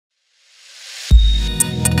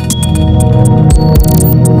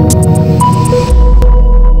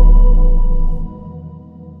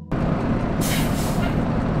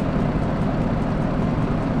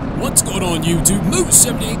YouTube?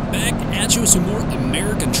 Moose78 back at you with some more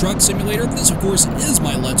American Truck Simulator. This, of course, is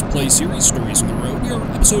my Let's Play series, Stories on the Road. We are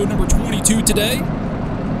episode number 22 today.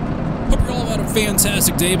 Hope you're all had a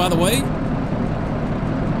fantastic day, by the way. We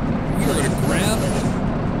are going to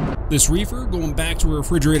grab this reefer, going back to a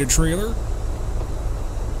refrigerated trailer.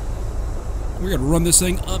 We're going to run this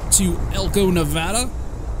thing up to Elko, Nevada.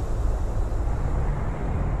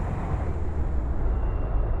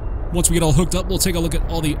 Once we get all hooked up, we'll take a look at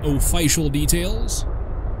all the official details.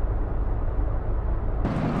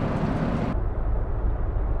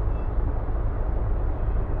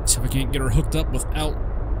 See if I can't get her hooked up without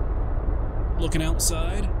looking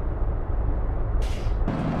outside.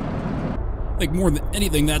 I think more than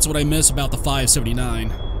anything, that's what I miss about the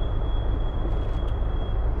 579.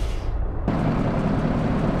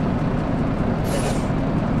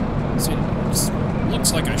 See, it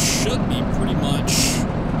looks like I should be pretty much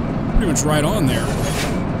right on there.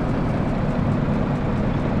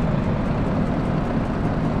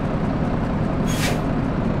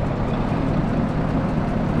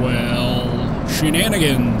 Well,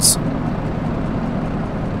 shenanigans.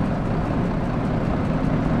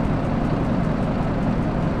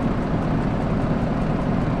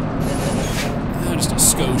 Just a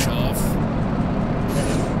skosh off.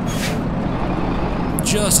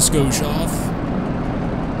 Just a skosh off.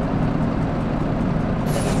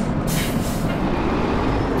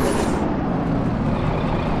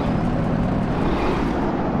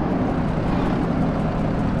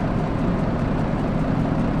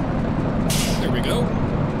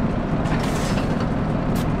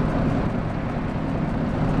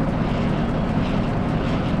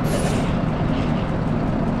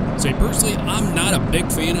 Say, personally, I'm not a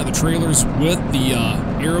big fan of the trailers with the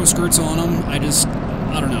aero skirts on them. I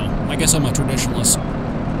don't know. I guess I'm a traditionalist,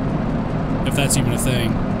 if that's even a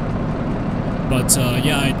thing. But,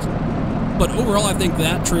 yeah, but overall, I think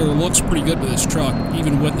that trailer looks pretty good with this truck,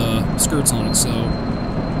 even with the skirts on it, so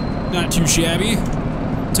not too shabby.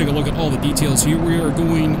 Take a look at all the details here. We are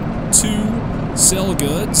going to sell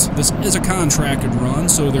goods. This is a contracted run,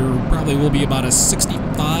 so there probably will be about a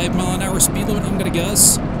 65-mile-an-hour speed limit, I'm going to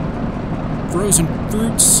guess. Frozen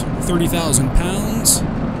fruits, 30,000 pounds.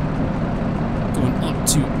 Going up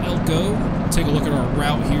to Elko. Take a look at our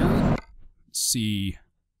route here. Let's see.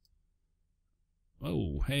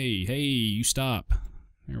 Oh, hey, you stop.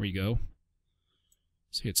 There we go.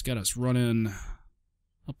 See, it's got us running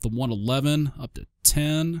up to 111, up to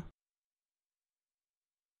 10.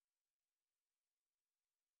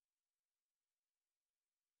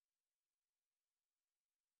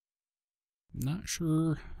 Not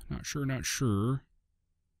sure. Let's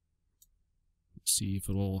see if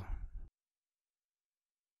it'll...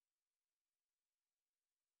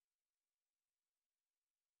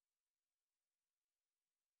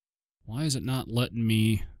 Why is it not letting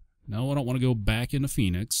me... No, I don't want to go back into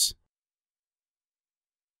Phoenix.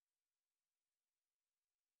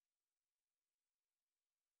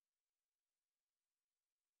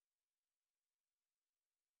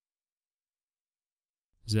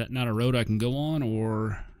 Is that not a road I can go on,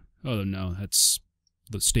 or... Oh, no, that's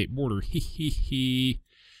the state border. Hee.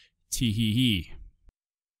 Tee-hee-hee.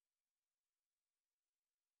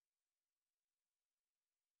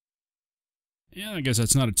 Yeah, I guess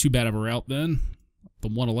that's not too bad of a route, then. The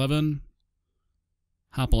 111.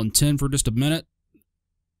 Hop on 10 for just a minute.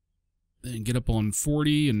 Then get up on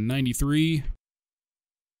 40 and 93.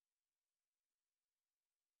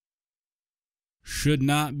 Should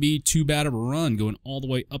not be too bad of a run, going all the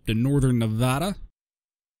way up to northern Nevada.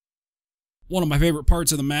 One of my favorite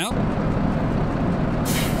parts of the map.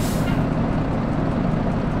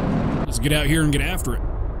 Let's get out here and get after it.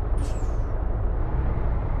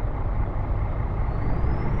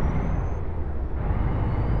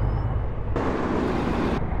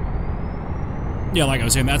 Yeah, like I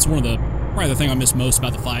was saying, that's probably the thing I miss most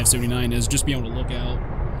about the 579 is just being able to look out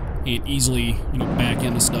and easily, back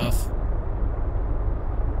into stuff.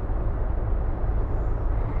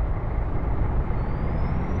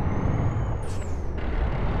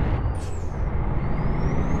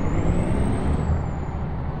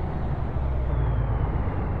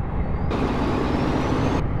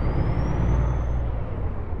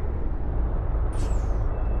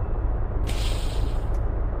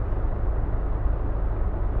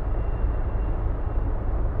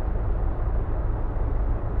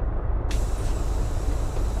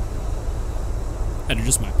 Had to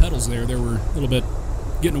adjust my pedals there. They were a little bit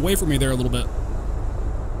getting away from me there a little bit.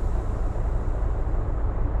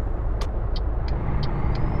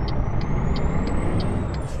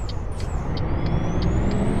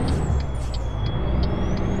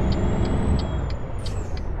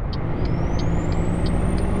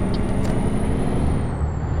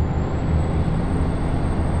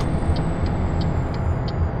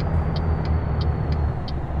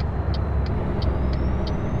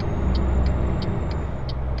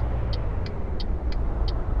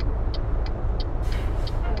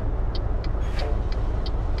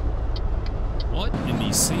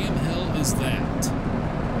 the Sam hell is that?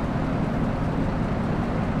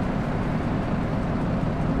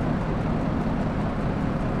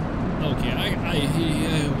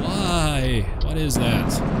 Okay, why? What is that?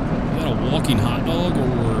 Is that a walking hot dog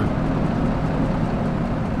or?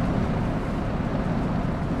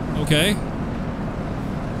 Okay.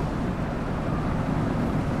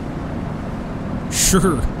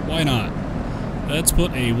 Sure, why not? Let's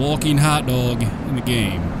put a walking hot dog in the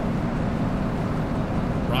game.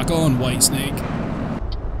 Rock on, Whitesnake.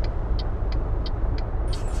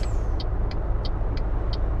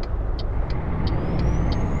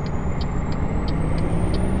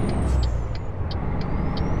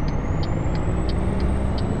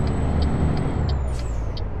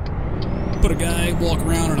 Put a guy walk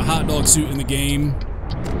around in a hot dog suit in the game,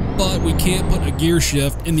 but we can't put a gear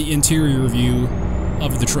shift in the interior view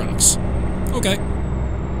of the trucks. Okay.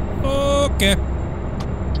 Okay.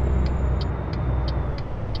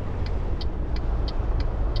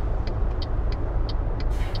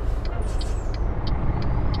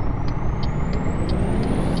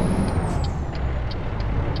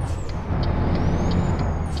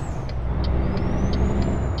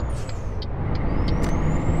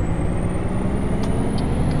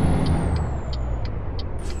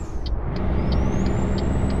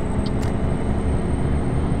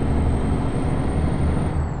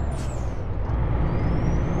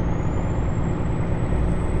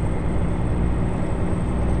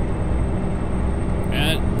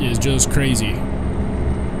 Is just crazy.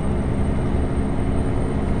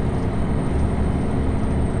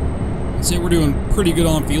 I'd say we're doing pretty good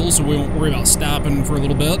on fuel, so we won't worry about stopping for a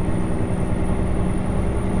little bit.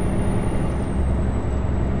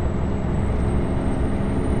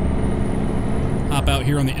 Hop out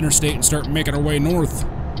here on the interstate and start making our way north.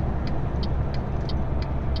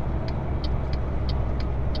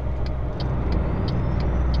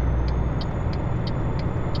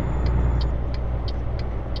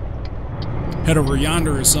 Head over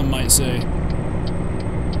yonder, as some might say.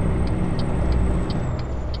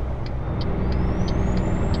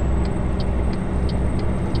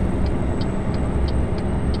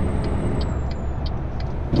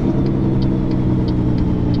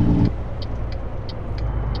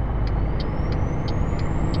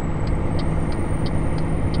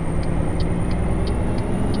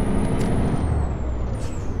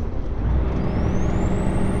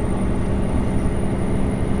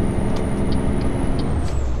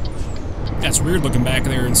 It's weird looking back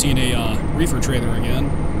there and seeing a reefer trailer again.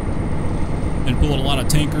 Been pulling a lot of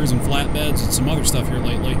tankers and flatbeds and some other stuff here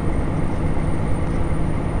lately.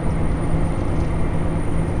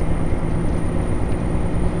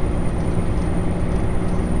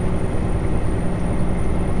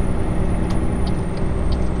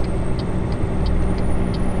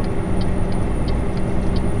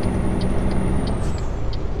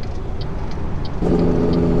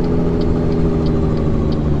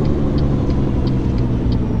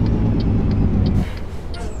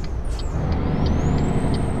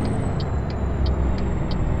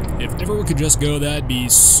 If ever we could just go, that'd be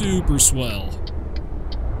super swell.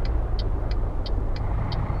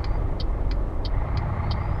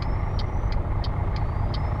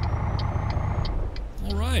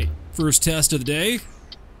 All right, first test of the day.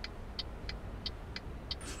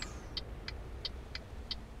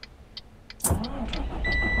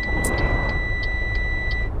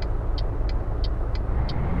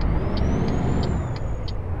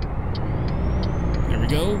 There we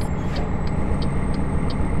go.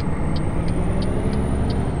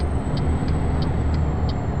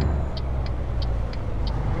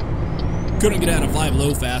 Couldn't get out of 5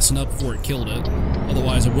 low fast enough before it killed it.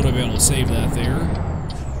 Otherwise, I would have been able to save that there.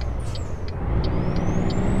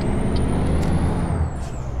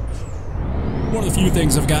 One of the few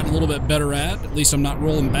things I've gotten a little bit better at least I'm not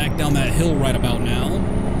rolling back down that hill right about now.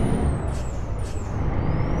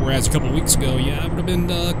 Whereas a couple weeks ago, yeah, I would have been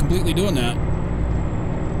completely doing that.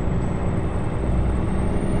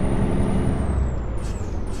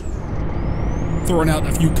 Throwing out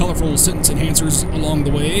a few colorful sentence enhancers along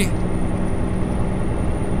the way.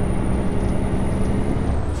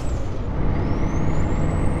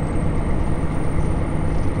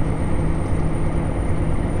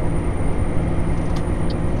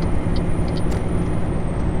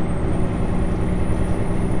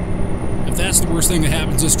 If that's the worst thing that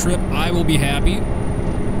happens this trip, I will be happy.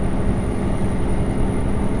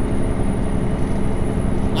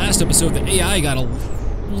 Last episode, the AI got a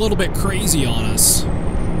little bit crazy on us.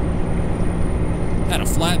 Had a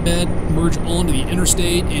flatbed merge onto the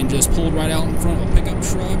interstate and just pulled right out in front of a pickup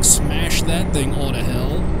truck, smashed that thing all to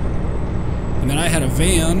hell. And then I had a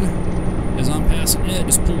van as I'm passing it,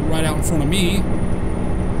 just pulled right out in front of me,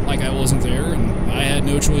 like I wasn't there, and I had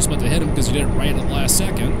no choice but to hit him because he did it right at the last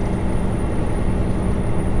second.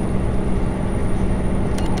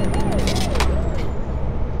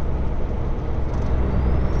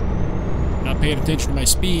 Not paying attention to my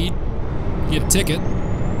speed, get a ticket.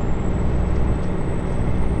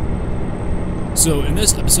 So in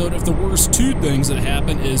this episode, if the worst two things that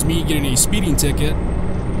happen is me getting a speeding ticket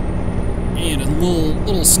and a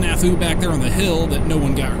little snafu back there on the hill that no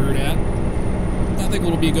one got hurt at, I think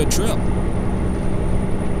it'll be a good trip.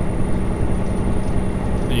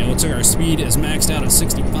 And, you know, looks like our speed is maxed out at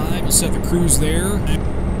 65. We'll set the cruise there.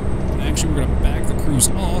 Actually, we're going to back the cruise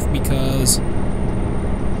off because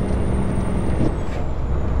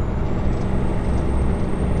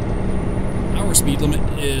our speed limit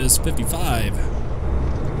is 55.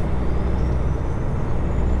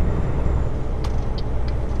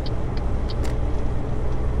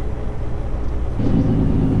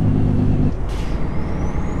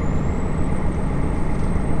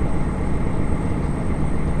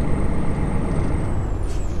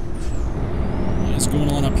 What's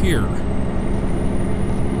going on up here?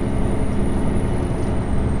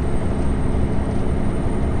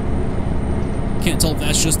 Can't tell if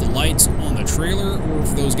that's just the lights on the trailer or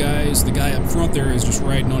if those guys, the guy up front there is just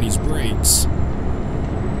riding on his brakes.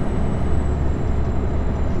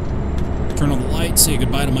 Turn on the lights, say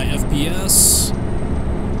goodbye to my FPS.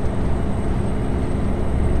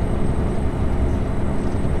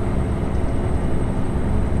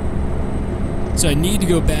 So I need to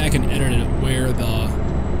go back and edit it where the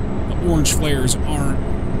orange flares aren't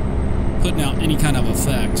putting out any kind of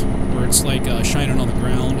effect, where it's like shining on the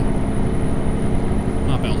ground.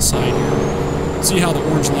 Hop outside here. See how the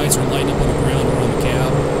orange lights are lighting up on the ground around the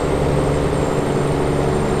cab?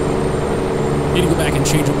 Need to go back and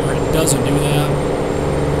change it where it doesn't do that,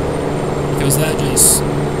 because that just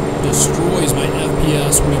destroys my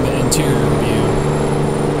FPS when in the interior view.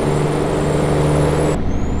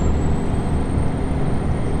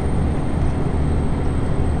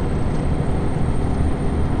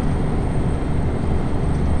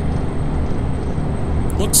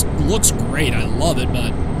 Looks great, I love it,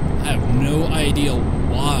 but I have no idea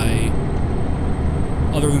why,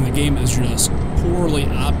 other than the game is just poorly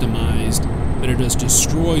optimized, that it just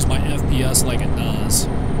destroys my FPS like it does.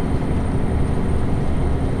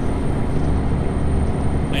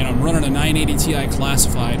 And I'm running a 980 Ti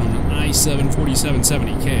classified on an i7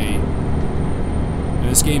 4770K. And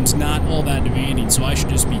this game's not all that demanding, so I should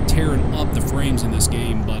just be tearing up the frames in this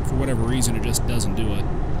game, but for whatever reason it just doesn't do it.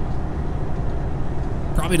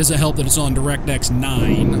 Probably doesn't help that it's on DirectX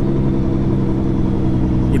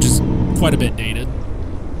 9, which is quite a bit dated.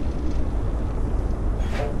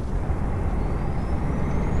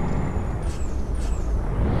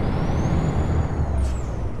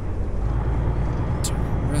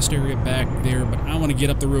 Rest area back there, but I want to get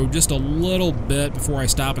up the road just a little bit before I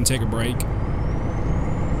stop and take a break.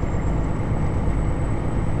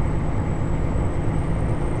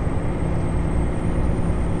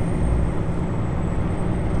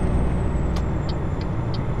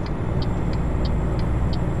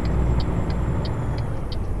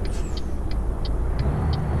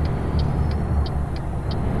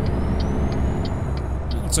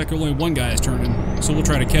 Looks like only one guy is turning, so we'll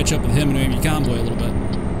try to catch up with him and maybe convoy a little bit.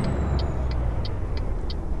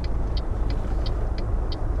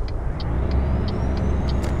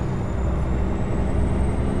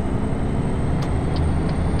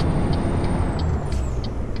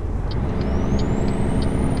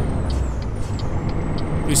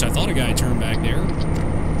 At least I thought a guy turned back there.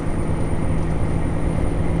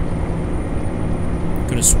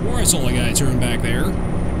 Could have swore I saw a guy turn back there.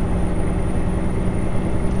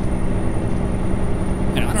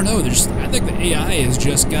 And I don't know, I think the AI has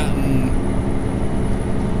just gotten,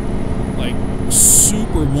 like,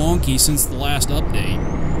 super wonky since the last update.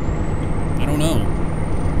 I don't know.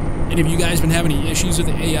 Any of you guys been having any issues with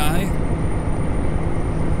the AI?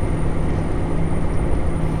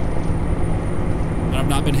 I've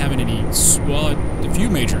not been having any, well, a few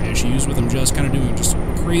major issues with them just kind of doing just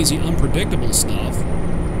crazy, unpredictable stuff,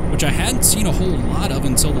 which I hadn't seen a whole lot of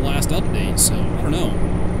until the last update, so I don't know.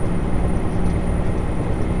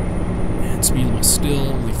 Speed limit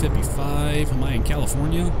still only 55. Am I in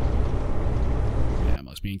California? Yeah, I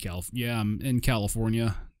must be in California. Yeah, I'm in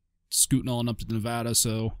California. Scooting on up to Nevada,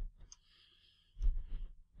 so.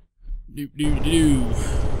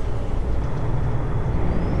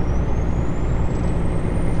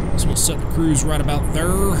 So we'll set the cruise right about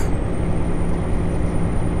there.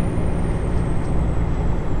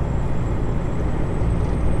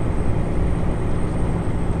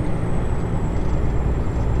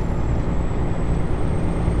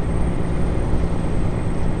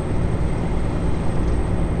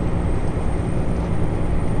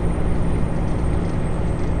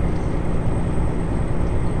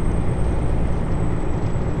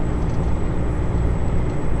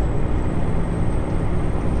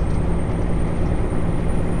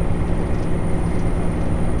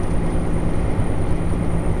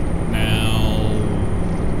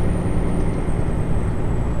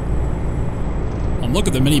 look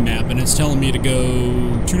at the mini-map and it's telling me to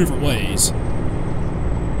go 2 different ways.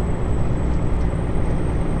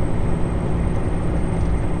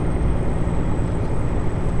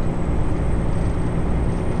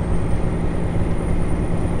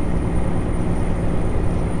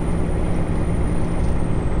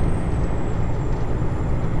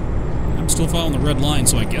 I'm still following the red line,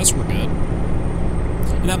 so I guess we're good.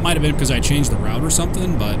 And that might have been because I changed the route or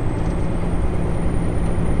something, but...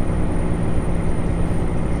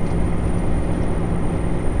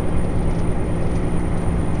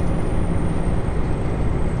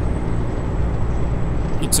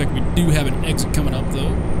 Looks like we do have an exit coming up,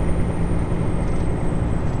 though.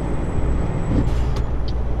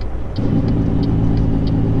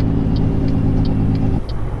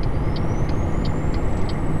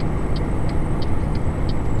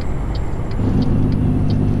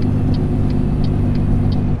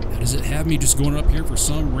 Now, does it have me just going up here for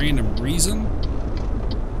some random reason?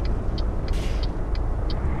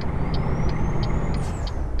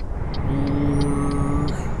 Or...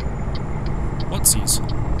 whatsies?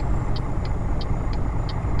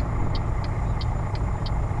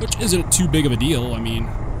 Which isn't too big of a deal. I mean,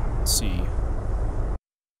 let's see.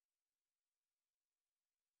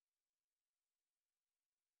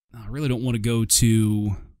 I really don't want to go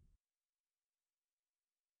to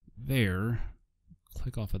there.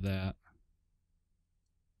 Click off of that.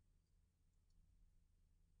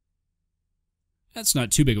 That's not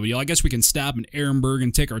too big of a deal. I guess we can stop in Ehrenberg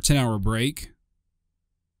and take our 10-hour break.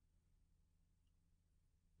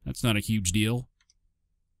 That's not a huge deal.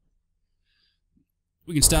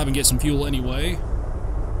 We can stop and get some fuel anyway.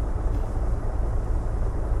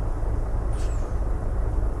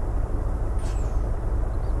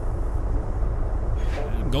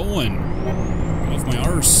 I'm going. Get off my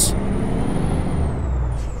arse.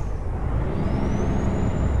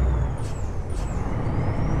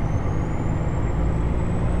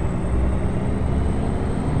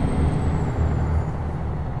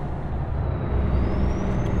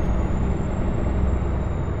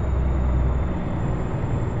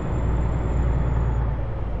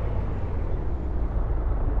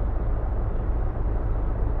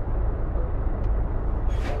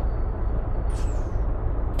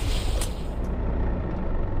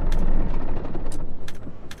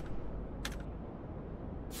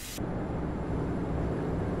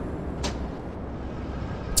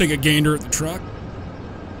 Take a gander at the truck.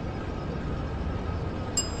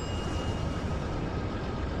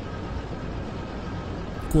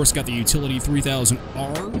 Of course, got the utility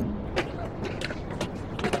 3000R.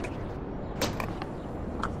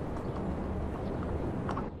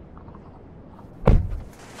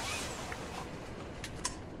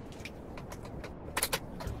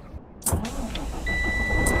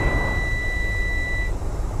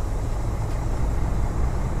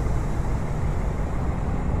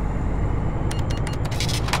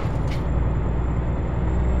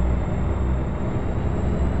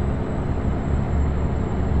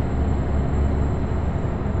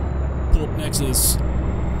 Next to this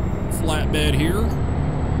flatbed here.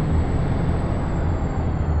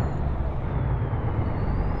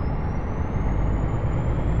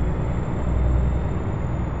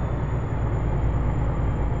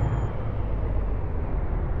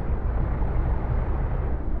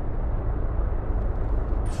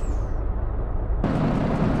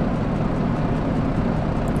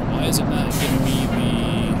 Why is it not giving me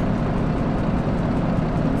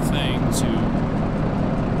the thing to...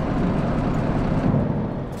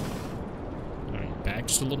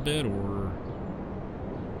 just a little bit, or...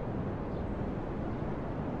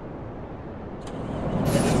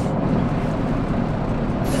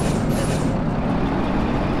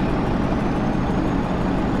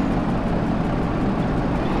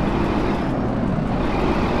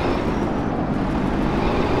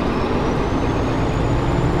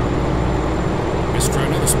 Let's try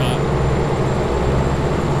another spot.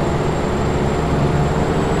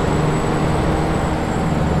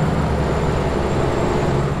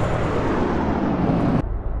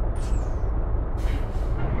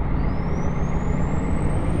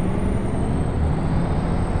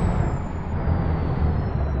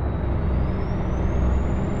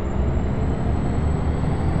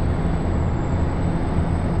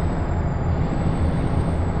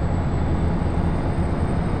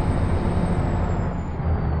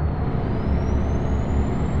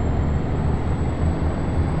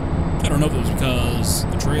 I don't know if it was because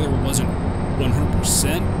the trailer wasn't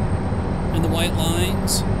 100% in the white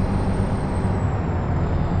lines.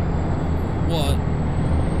 What?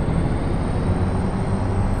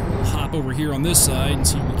 We'll hop over here on this side and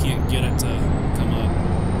see if we can't get it to come up.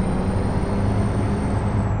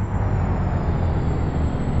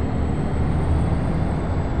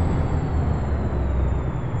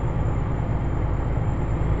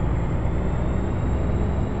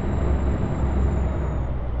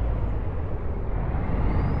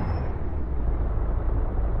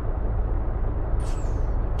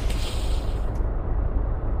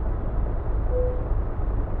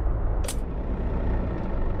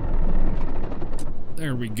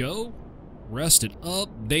 There we go. Rest it up.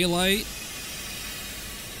 Daylight.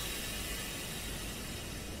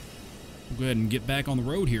 We'll go ahead and get back on the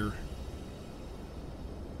road here.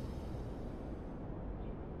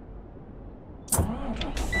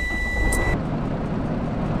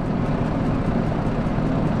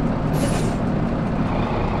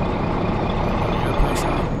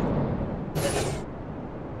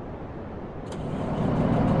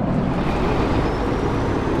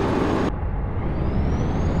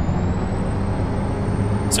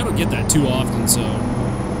 I don't get that too often, so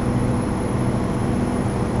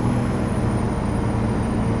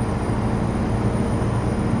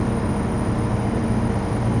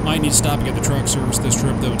might need to stop and get the truck serviced this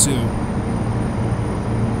trip though too.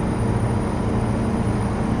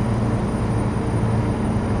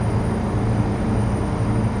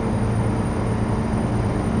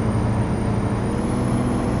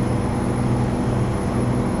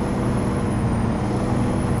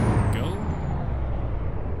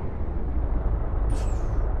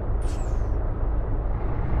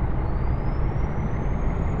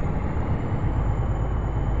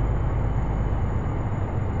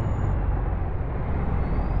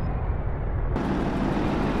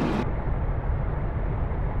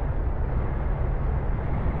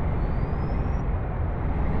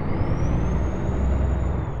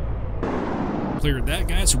 Cleared that,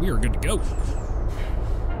 guys, so we are good to go.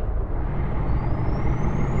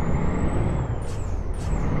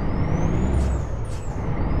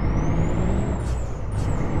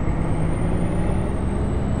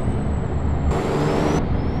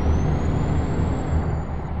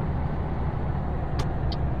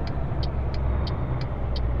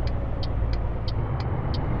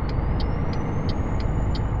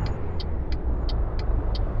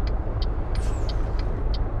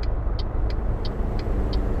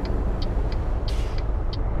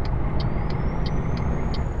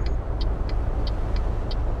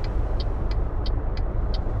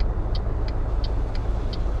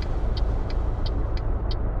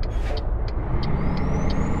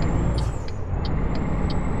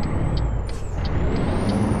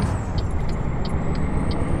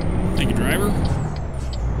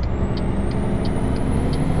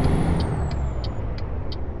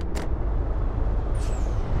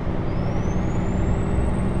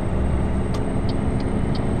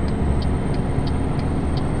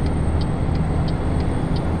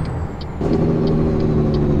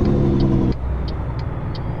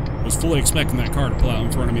 Fully expecting that car to pull out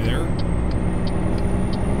in front of me there.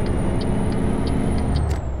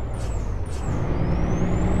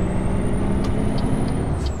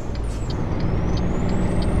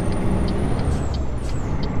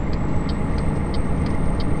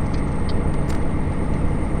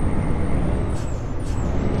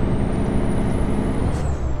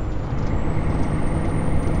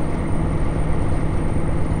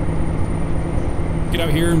 Get out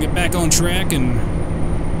here and get back on track and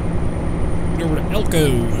over to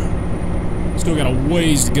Elko. Still got a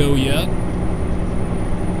ways to go yet.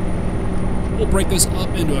 We'll break this up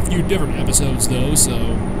into a few different episodes though, so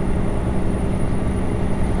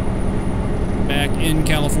back in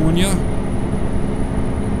California.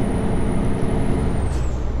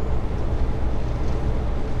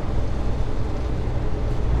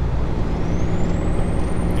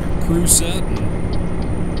 Get our crew set and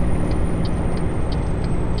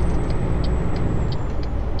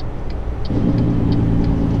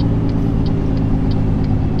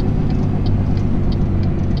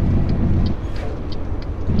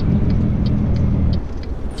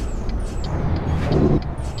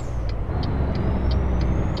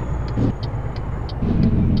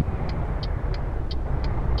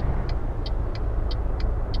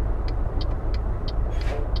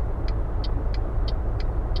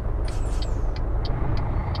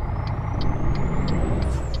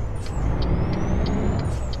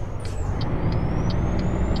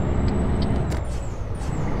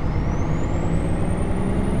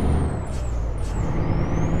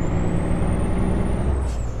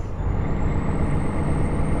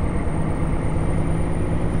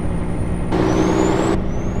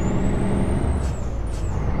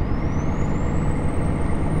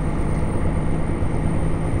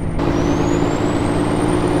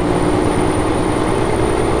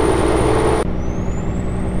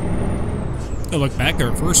I looked back there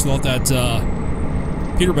at first, thought that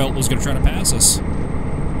Peterbilt was going to try to pass us.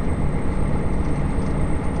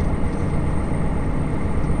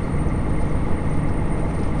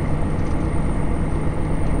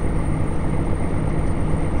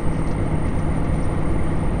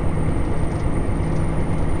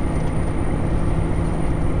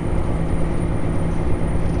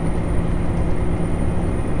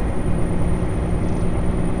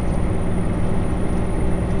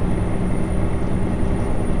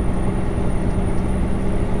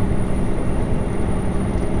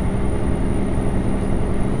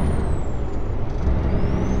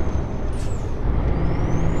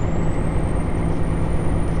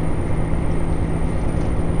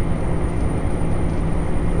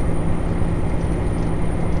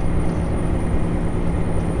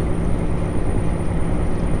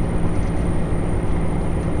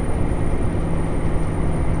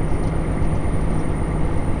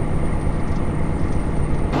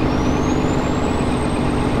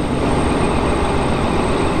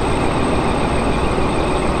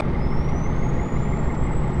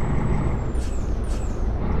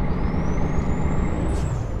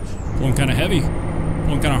 Going kind of heavy.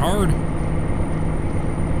 Going kind of hard.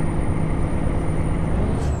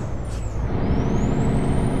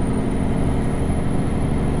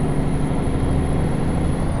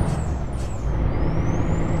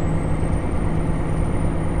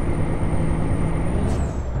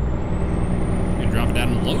 And drop it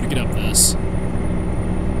down low to get up this.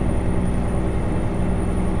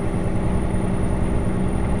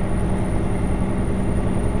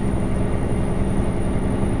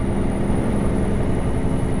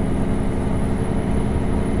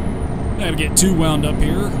 Gotta get too wound up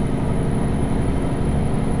here.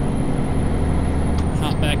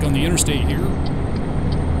 Hop back on the interstate here.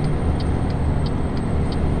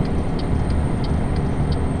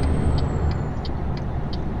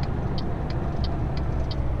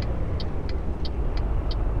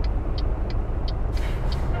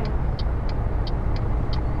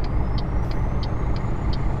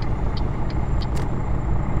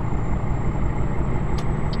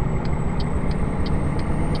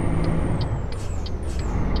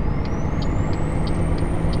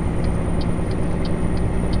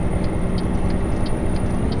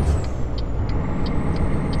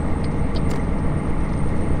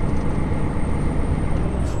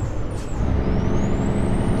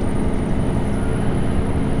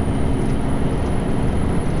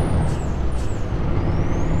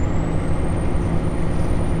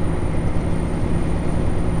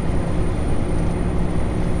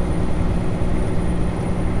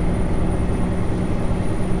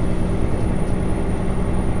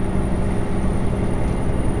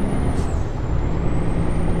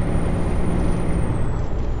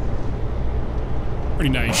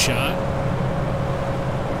 Pretty nice shot.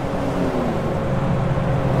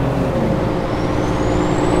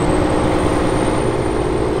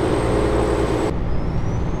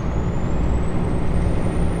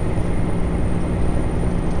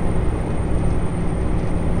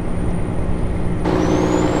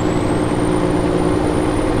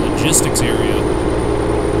 Logistics area.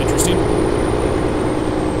 Interesting.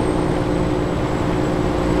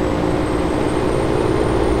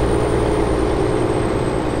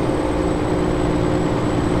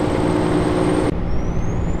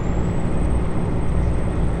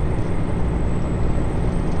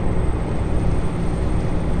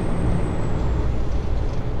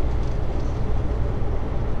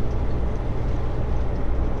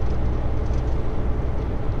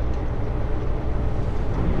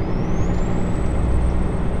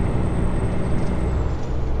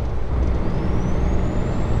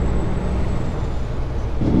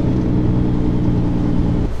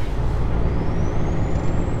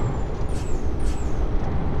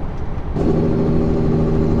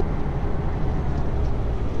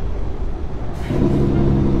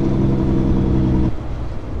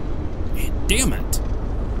 Damn it.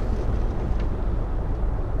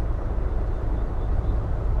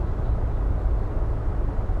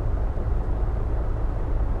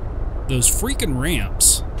 Those freaking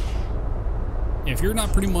ramps. If you're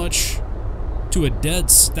not pretty much to a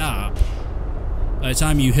dead stop by the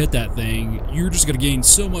time you hit that thing, you're just going to gain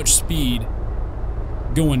so much speed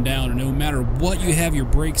going down, and no matter what you have your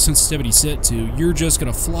brake sensitivity set to, you're just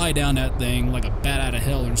going to fly down that thing like a bat out of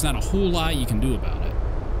hell, and there's not a whole lot you can do about it.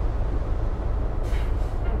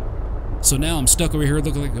 So now I'm stuck over here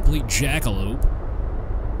looking like a complete jackalope.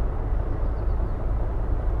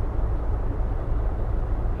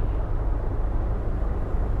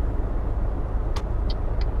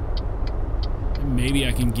 Maybe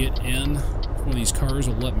I can get in. One of these cars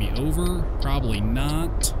will let me over. Probably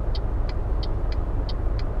not.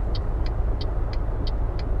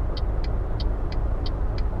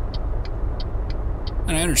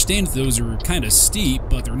 And I understand those are kind of steep,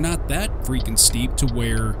 but they're not that freaking steep to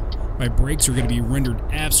where my brakes are going to be rendered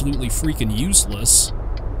absolutely freaking useless.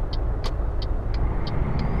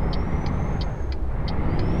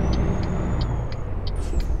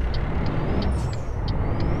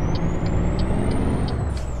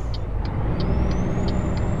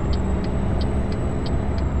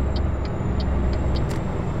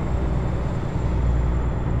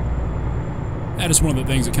 That is one of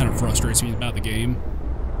the things that kind of frustrates me about the game.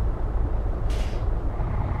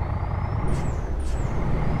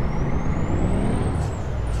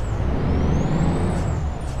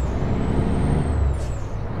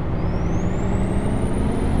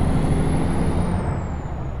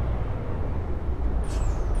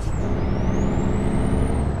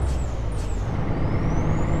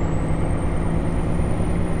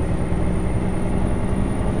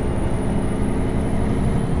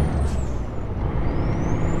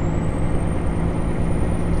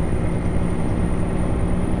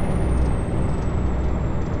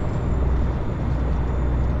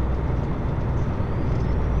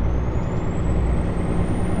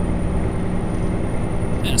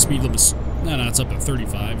 speed limit's... No, it's up at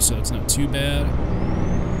 35, so it's not too bad.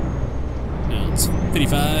 Now it's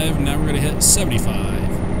 55, and now we're going to hit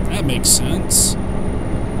 75. That makes sense.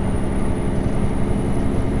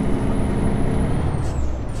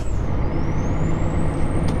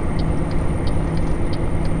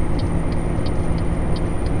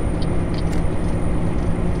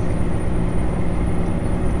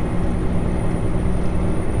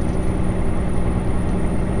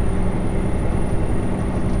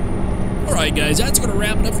 Alright guys, that's going to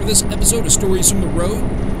wrap it up for this episode of Stories from the Road.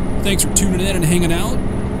 Thanks for tuning in and hanging out.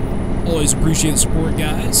 Always appreciate the support,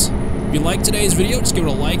 guys. If you liked today's video, just give it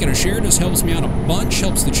a like and a share. It just helps me out a bunch,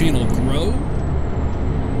 helps the channel grow.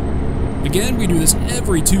 Again, we do this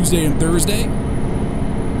every Tuesday and Thursday.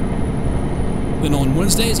 Then on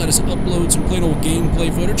Wednesdays, I just upload some plain old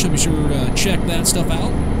gameplay footage, so be sure to check that stuff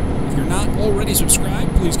out. If you're not already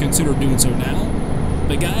subscribed, please consider doing so now.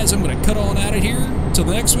 But guys, I'm going to cut on out of here. Till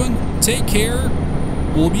the next one, take care.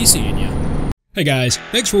 We'll be seeing ya. Hey guys,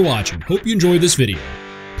 thanks for watching. Hope you enjoyed this video.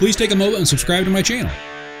 Please take a moment and subscribe to my channel.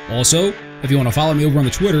 Also, if you want to follow me over on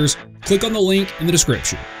the Twitters, click on the link in the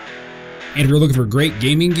description. And if you're looking for great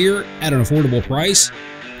gaming gear at an affordable price,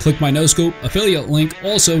 click my NoScope affiliate link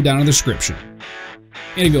also down in the description.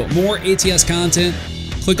 And if you want more ATS content,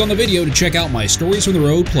 click on the video to check out my Stories from the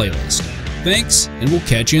Road playlist. Thanks, and we'll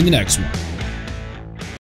catch you in the next one.